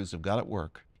spiritual truths of God at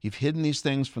work. You've hidden these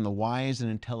things from the wise and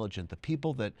intelligent, the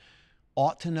people that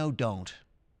ought to know don't.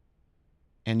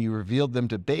 And you revealed them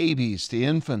to babies, to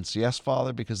infants. Yes,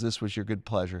 Father, because this was your good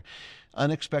pleasure.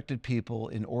 Unexpected people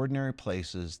in ordinary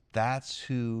places, that's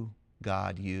who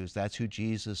God used. That's who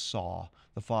Jesus saw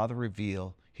the Father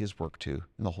reveal his work to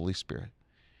in the Holy Spirit.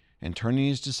 And turning to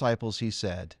his disciples, he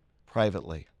said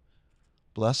privately,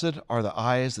 Blessed are the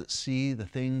eyes that see the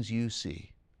things you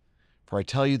see. For I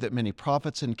tell you that many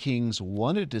prophets and kings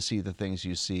wanted to see the things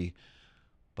you see,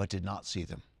 but did not see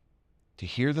them. To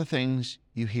hear the things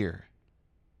you hear,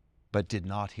 but did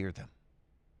not hear them.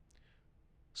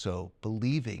 So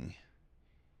believing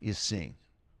is seeing.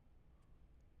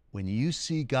 When you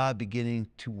see God beginning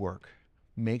to work,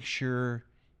 make sure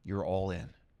you're all in.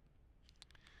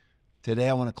 Today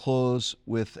I want to close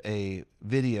with a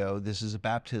video. This is a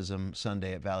baptism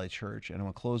Sunday at Valley Church, and I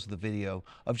want to close with a video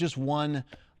of just one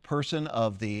person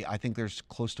of the, I think there's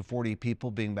close to 40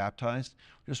 people being baptized.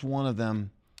 Just one of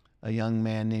them, a young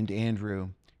man named Andrew,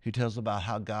 who tells about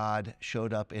how God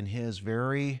showed up in his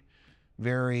very,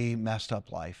 very messed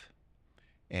up life.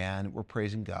 And we're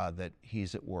praising God that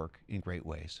he's at work in great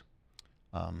ways.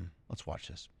 Let's watch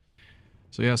this.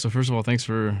 So first of all, thanks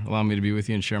for allowing me to be with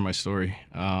you and share my story.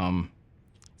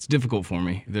 It's difficult for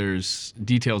me. There's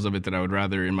details of it that I would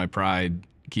rather, in my pride,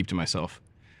 keep to myself.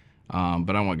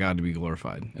 But I want God to be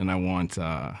glorified, and I want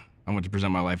to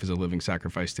present my life as a living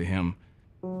sacrifice to him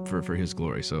for his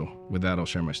glory. So with that, I'll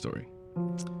share my story.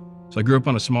 So I grew up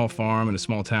on a small farm in a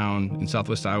small town in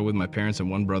southwest Iowa with my parents and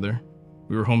one brother.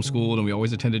 We were homeschooled, and we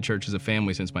always attended church as a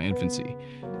family since my infancy.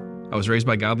 I was raised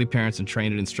by godly parents and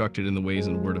trained and instructed in the ways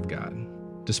and word of God.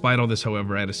 Despite all this,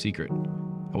 however, I had a secret.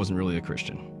 I wasn't really a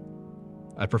Christian.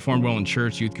 I performed well in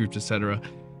church, youth groups, etc.,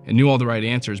 and knew all the right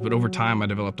answers, but over time I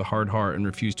developed a hard heart and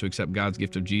refused to accept God's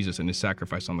gift of Jesus and his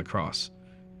sacrifice on the cross.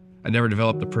 I never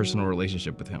developed a personal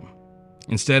relationship with him.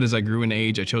 Instead, as I grew in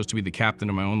age, I chose to be the captain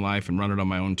of my own life and run it on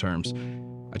my own terms.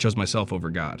 I chose myself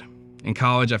over God. In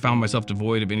college, I found myself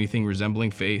devoid of anything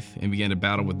resembling faith and began to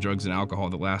battle with drugs and alcohol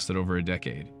that lasted over a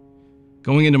decade.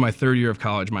 Going into my third year of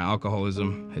college, my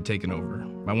alcoholism had taken over.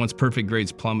 My once perfect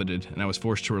grades plummeted, and I was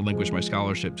forced to relinquish my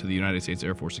scholarship to the United States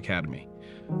Air Force Academy.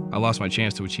 I lost my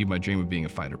chance to achieve my dream of being a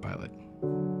fighter pilot.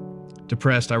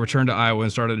 Depressed, I returned to Iowa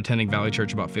and started attending Valley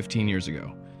Church about 15 years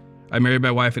ago. I married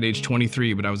my wife at age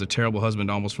 23, but I was a terrible husband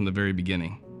almost from the very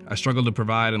beginning. I struggled to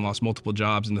provide and lost multiple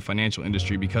jobs in the financial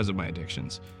industry because of my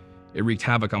addictions. It wreaked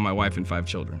havoc on my wife and 5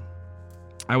 children.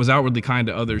 I was outwardly kind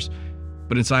to others,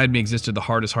 but inside me existed the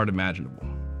hardest heart imaginable.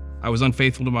 I was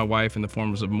unfaithful to my wife in the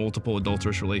forms of multiple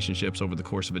adulterous relationships over the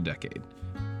course of a decade.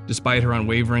 Despite her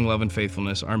unwavering love and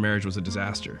faithfulness, our marriage was a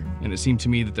disaster, and it seemed to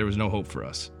me that there was no hope for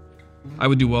us. I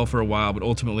would do well for a while, but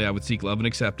ultimately I would seek love and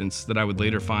acceptance that I would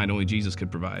later find only Jesus could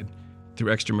provide,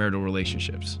 through extramarital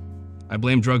relationships. I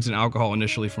blamed drugs and alcohol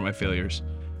initially for my failures,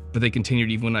 but they continued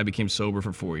even when I became sober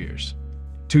for 4 years.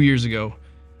 2 years ago,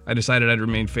 I decided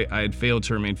I had failed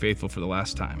to remain faithful for the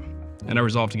last time, and I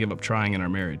resolved to give up trying in our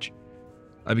marriage.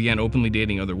 I began openly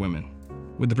dating other women.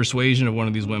 With the persuasion of one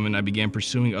of these women, I began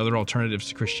pursuing other alternatives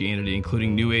to Christianity,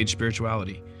 including New Age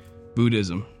spirituality,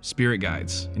 Buddhism, spirit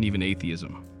guides, and even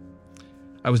atheism.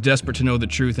 I was desperate to know the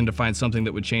truth and to find something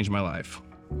that would change my life.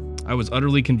 I was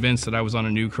utterly convinced that I was on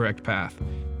a new, correct path.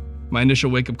 My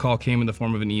initial wake-up call came in the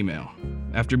form of an email.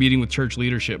 After meeting with church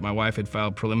leadership, my wife had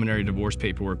filed preliminary divorce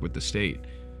paperwork with the state.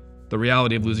 The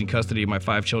reality of losing custody of my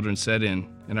 5 children set in,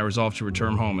 and I resolved to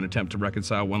return home and attempt to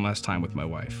reconcile one last time with my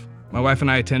wife. My wife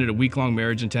and I attended a week-long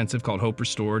marriage intensive called Hope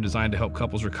Restored, designed to help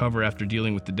couples recover after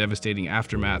dealing with the devastating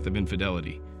aftermath of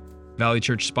infidelity. Valley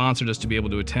Church sponsored us to be able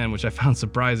to attend, which I found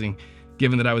surprising,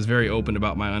 given that I was very open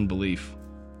about my unbelief.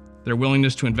 Their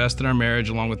willingness to invest in our marriage,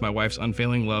 along with my wife's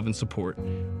unfailing love and support,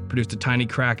 produced a tiny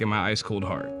crack in my ice-cold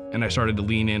heart, and I started to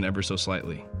lean in ever so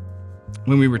slightly.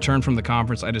 When we returned from the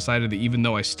conference, I decided that even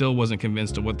though I still wasn't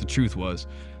convinced of what the truth was,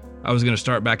 I was going to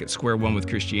start back at square one with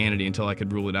Christianity until I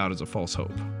could rule it out as a false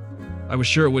hope. I was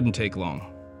sure it wouldn't take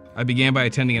long. I began by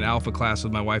attending an alpha class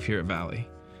with my wife here at Valley.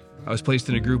 I was placed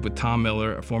in a group with Tom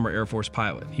Miller, a former Air Force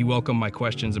pilot. He welcomed my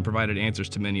questions and provided answers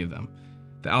to many of them.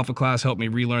 The alpha class helped me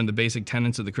relearn the basic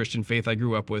tenets of the Christian faith I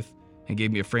grew up with and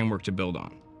gave me a framework to build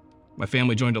on. My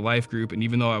family joined a life group, and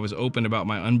even though I was open about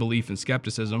my unbelief and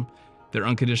skepticism, their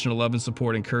unconditional love and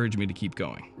support encouraged me to keep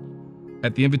going.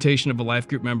 At the invitation of a life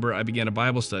group member, I began a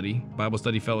Bible study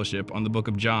fellowship on the book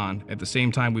of John at the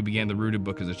same time we began the Rooted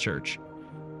book as a church.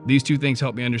 These two things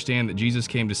helped me understand that Jesus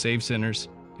came to save sinners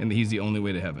and that he's the only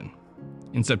way to heaven.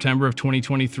 In September of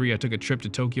 2023, I took a trip to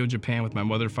Tokyo, Japan with my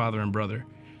mother, father, and brother.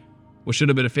 What should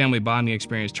have been a family bonding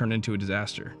experience turned into a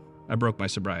disaster. I broke my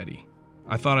sobriety.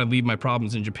 I thought I'd leave my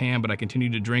problems in Japan, but I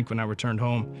continued to drink when I returned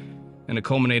home, and it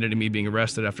culminated in me being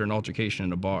arrested after an altercation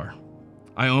in a bar.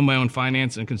 I own my own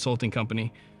finance and consulting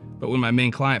company, but when my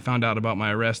main client found out about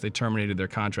my arrest, they terminated their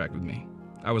contract with me.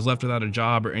 I was left without a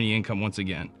job or any income once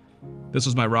again. This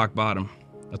was my rock bottom,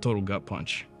 a total gut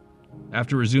punch.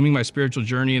 After resuming my spiritual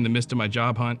journey in the midst of my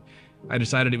job hunt, I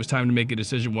decided it was time to make a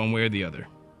decision one way or the other.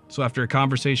 So after a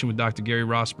conversation with Dr. Gary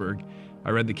Rosberg, I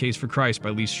read The Case for Christ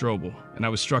by Lee Strobel, and I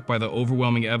was struck by the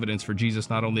overwhelming evidence for Jesus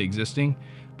not only existing,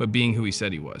 but being who he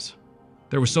said he was.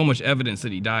 There was so much evidence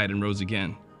that he died and rose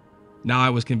again. Now I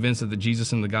was convinced that the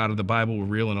Jesus and the God of the Bible were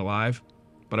real and alive,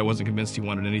 but I wasn't convinced he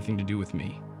wanted anything to do with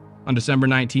me. On December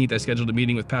 19th, I scheduled a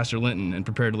meeting with Pastor Linton and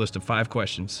prepared a list of 5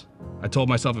 questions. I told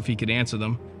myself if he could answer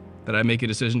them, that I'd make a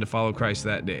decision to follow Christ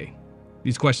that day.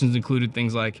 These questions included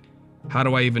things like, how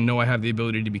do I even know I have the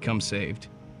ability to become saved?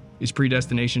 Is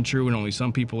predestination true and only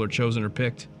some people are chosen or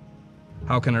picked?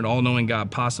 How can an all-knowing God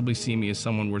possibly see me as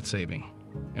someone worth saving?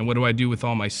 And what do I do with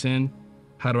all my sin?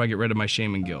 How do I get rid of my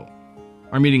shame and guilt?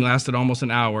 Our meeting lasted almost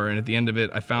an hour, and at the end of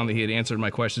it, I found that he had answered my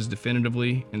questions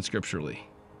definitively and scripturally.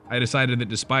 I decided that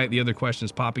despite the other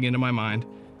questions popping into my mind,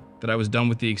 that I was done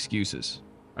with the excuses.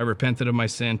 I repented of my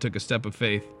sin, took a step of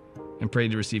faith, and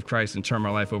prayed to receive Christ and turn my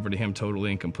life over to him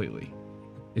totally and completely.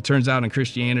 It turns out in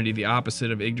Christianity, the opposite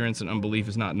of ignorance and unbelief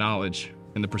is not knowledge,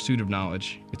 and the pursuit of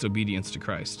knowledge, it's obedience to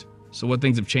Christ. So what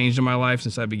things have changed in my life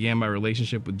since I began my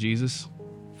relationship with Jesus?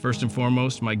 First and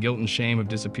foremost, my guilt and shame have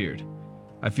disappeared.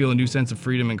 I feel a new sense of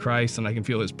freedom in Christ, and I can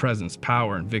feel his presence,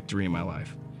 power, and victory in my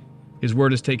life. His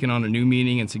word has taken on a new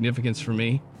meaning and significance for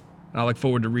me, and I look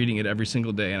forward to reading it every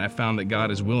single day, and I found that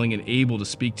God is willing and able to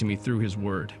speak to me through his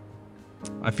word.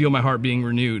 I feel my heart being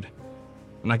renewed,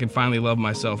 and I can finally love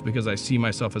myself because I see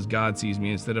myself as God sees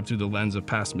me instead of through the lens of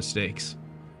past mistakes.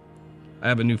 I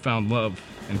have a newfound love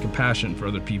and compassion for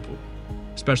other people,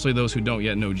 especially those who don't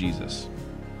yet know Jesus.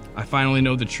 I finally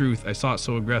know the truth I sought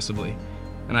so aggressively,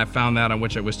 and I found that on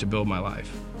which I wish to build my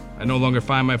life. I no longer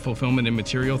find my fulfillment in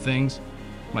material things,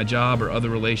 my job, or other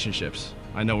relationships.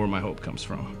 I know where my hope comes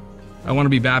from. I want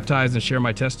to be baptized and share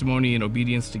my testimony in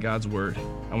obedience to God's word.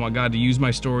 I want God to use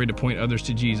my story to point others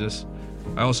to Jesus.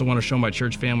 I also want to show my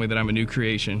church family that I'm a new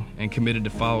creation and committed to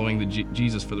following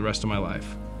Jesus for the rest of my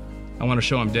life. I want to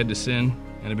show I'm dead to sin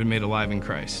and have been made alive in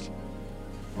Christ.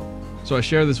 So I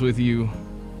share this with you,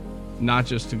 not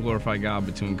just to glorify God,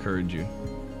 but to encourage you.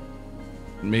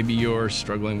 Maybe you're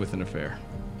struggling with an affair.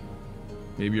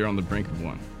 Maybe you're on the brink of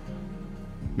one.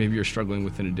 Maybe you're struggling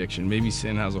with an addiction. Maybe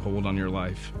sin has a hold on your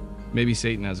life. Maybe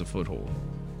Satan has a foothold.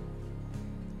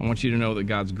 I want you to know that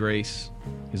God's grace,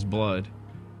 his blood,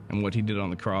 and what he did on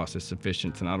the cross is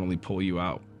sufficient to not only pull you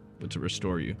out, but to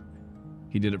restore you.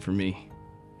 He did it for me.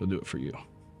 He'll do it for you.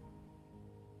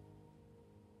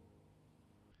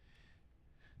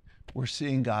 We're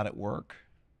seeing God at work,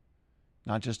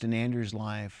 not just in Andrew's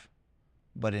life,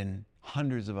 but in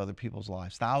hundreds of other people's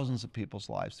lives, thousands of people's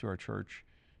lives through our church,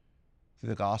 through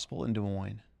the gospel in Des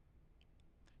Moines.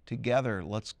 Together,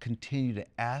 let's continue to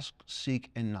ask,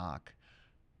 seek, and knock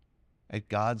at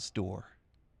God's door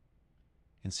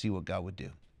and see what God would do.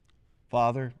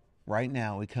 Father, right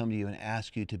now we come to you and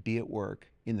ask you to be at work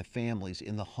in the families,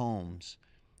 in the homes,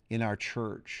 in our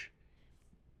church,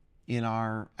 in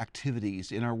our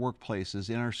activities, in our workplaces,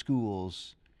 in our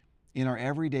schools, in our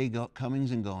everyday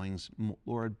comings and goings.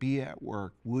 Lord, be at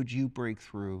work. Would you break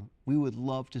through? We would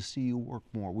love to see you work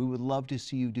more. We would love to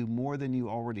see you do more than you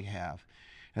already have.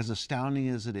 As astounding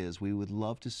as it is, we would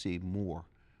love to see more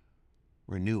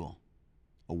renewal,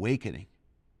 awakening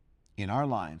in our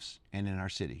lives and in our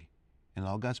city. And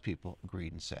all God's people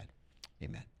agreed and said,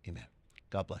 amen, amen.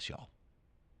 God bless y'all.